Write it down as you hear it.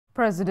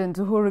President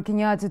Uhuru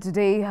Kenyatta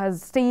today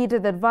has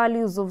stated that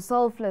values of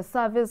selfless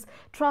service,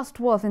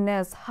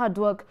 trustworthiness, hard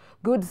work,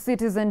 good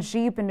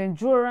citizenship and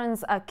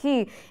endurance are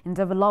key in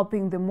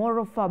developing the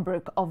moral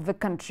fabric of the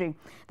country.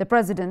 The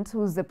president,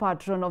 who is the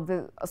patron of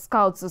the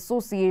Scouts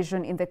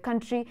Association in the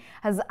country,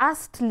 has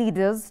asked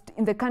leaders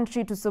in the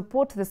country to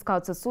support the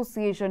Scouts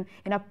Association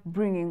in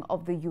upbringing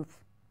of the youth.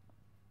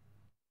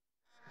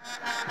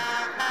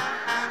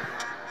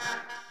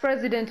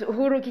 President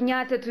Uhuru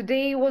Kenyatta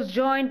today was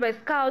joined by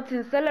Scouts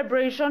in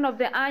celebration of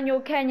the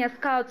annual Kenya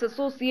Scouts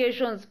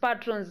Association's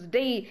Patrons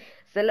Day,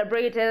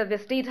 celebrated at the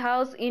State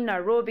House in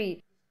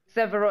Nairobi.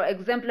 Several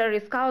exemplary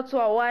Scouts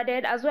were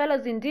awarded, as well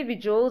as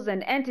individuals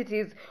and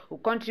entities who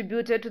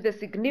contributed to the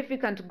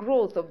significant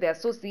growth of the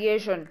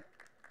association.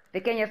 The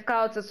Kenya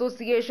Scouts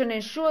Association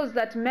ensures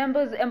that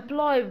members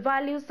employ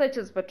values such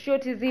as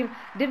patriotism,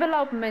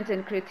 development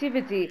and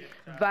creativity,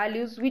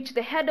 values which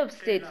the head of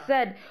state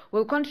said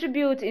will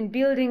contribute in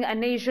building a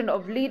nation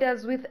of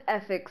leaders with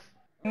ethics.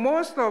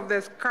 Most of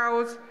the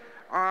Scouts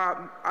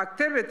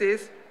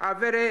activities are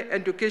very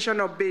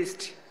educational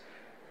based.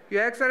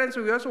 Your Excellency,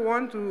 we also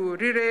want to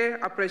really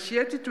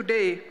appreciate it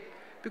today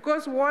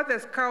because what the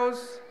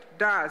Scouts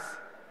does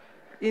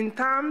in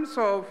terms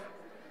of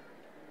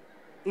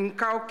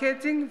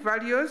inculcating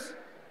values,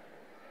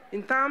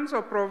 in terms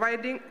of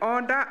providing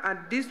order and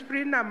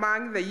discipline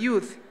among the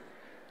youth,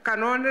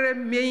 can only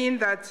mean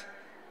that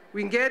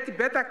we get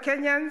better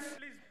Kenyans.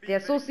 The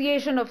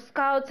Association of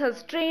Scouts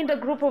has trained a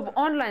group of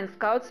online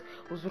scouts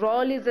whose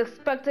role is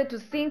expected to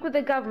sync with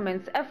the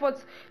government's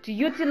efforts to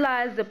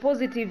utilize the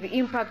positive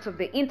impact of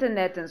the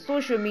internet and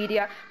social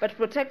media, but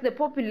protect the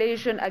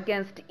population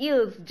against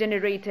ills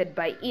generated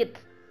by it.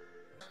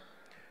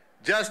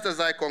 Just as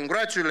I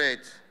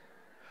congratulate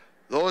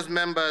those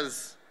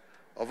members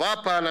of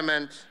our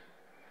parliament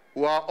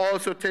who are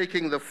also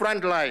taking the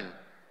front line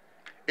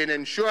in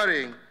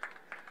ensuring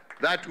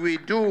that we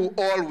do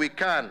all we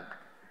can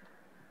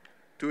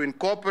to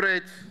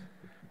incorporate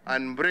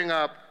and bring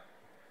up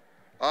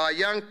our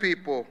young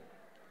people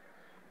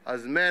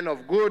as men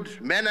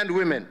and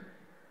women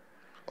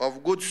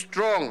of good,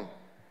 strong,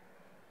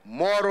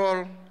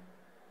 moral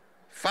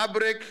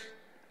fabric,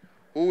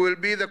 who will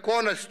be the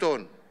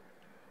cornerstone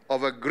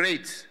of a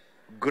great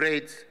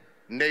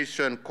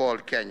nation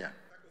called Kenya.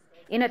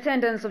 In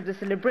attendance of the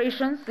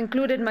celebrations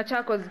included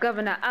Machakos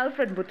Governor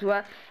Alfred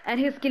Mutua and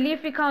his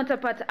Kilifi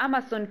counterpart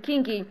Amason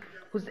Kingi,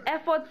 whose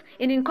efforts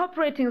in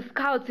incorporating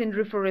Scouts in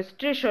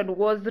reforestation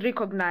was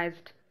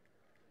recognized.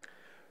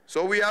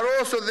 So we are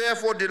also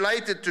therefore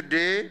delighted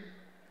today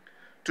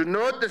to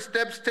note the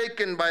steps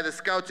taken by the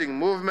Scouting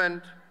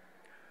movement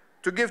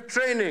to give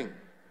training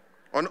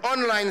on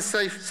online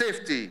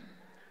safety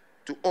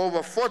to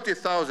over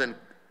 40,000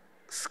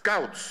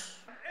 Scouts.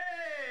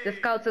 The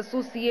Scouts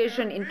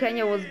Association in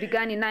Kenya was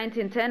begun in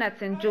 1910 at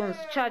St. John's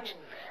Church.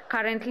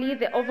 Currently,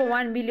 the over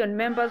 1 million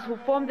members who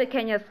form the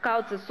Kenya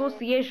Scouts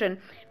Association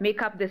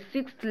make up the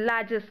 6th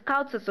largest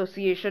Scouts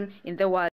Association in the world.